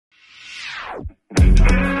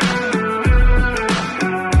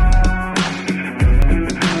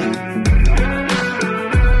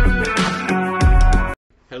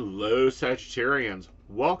Sagittarians,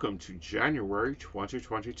 welcome to January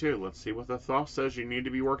 2022. Let's see what the thought says you need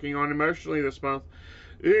to be working on emotionally this month.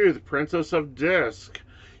 Ooh, the Princess of Disc.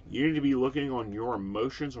 You need to be looking on your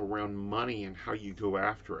emotions around money and how you go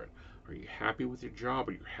after it. Are you happy with your job?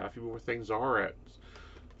 Are you happy with where things are at?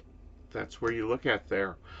 That's where you look at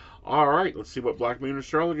there. All right, let's see what Black Moon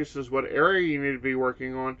Astrology says. What area you need to be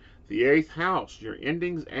working on? The 8th house, your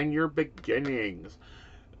endings and your beginnings.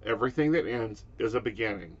 Everything that ends is a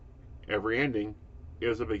beginning. Every ending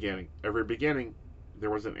is a beginning. Every beginning, there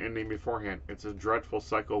was an ending beforehand. It's a dreadful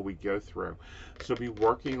cycle we go through. So be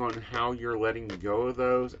working on how you're letting go of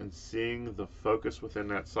those and seeing the focus within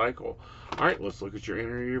that cycle. All right, let's look at your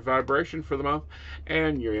energy vibration for the month.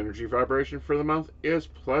 And your energy vibration for the month is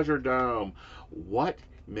Pleasure Dome. What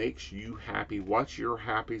makes you happy? What's your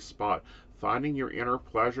happy spot? Finding your inner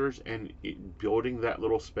pleasures and building that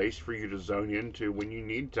little space for you to zone into when you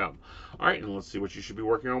need them. All right, and let's see what you should be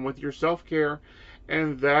working on with your self-care.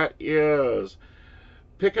 And that is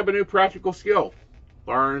pick up a new practical skill.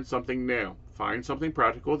 Learn something new. Find something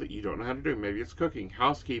practical that you don't know how to do. Maybe it's cooking,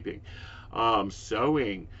 housekeeping,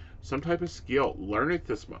 sewing, some type of skill. Learn it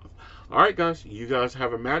this month. All right, guys, you guys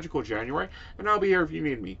have a magical January, and I'll be here if you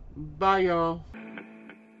need me. Bye, y'all.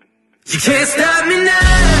 You can't stop me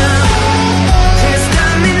now.